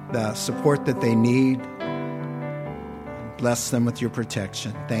them the support that they need. Bless them with your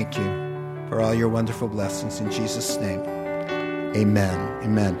protection. Thank you for all your wonderful blessings. In Jesus' name, amen.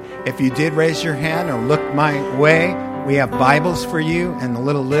 Amen. If you did raise your hand or look my way, we have Bibles for you and a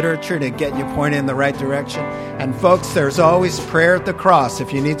little literature to get you pointed in the right direction. And folks, there's always prayer at the cross.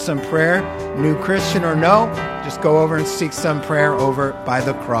 If you need some prayer, new Christian or no, just go over and seek some prayer over by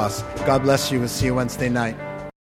the cross. God bless you. We'll see you Wednesday night.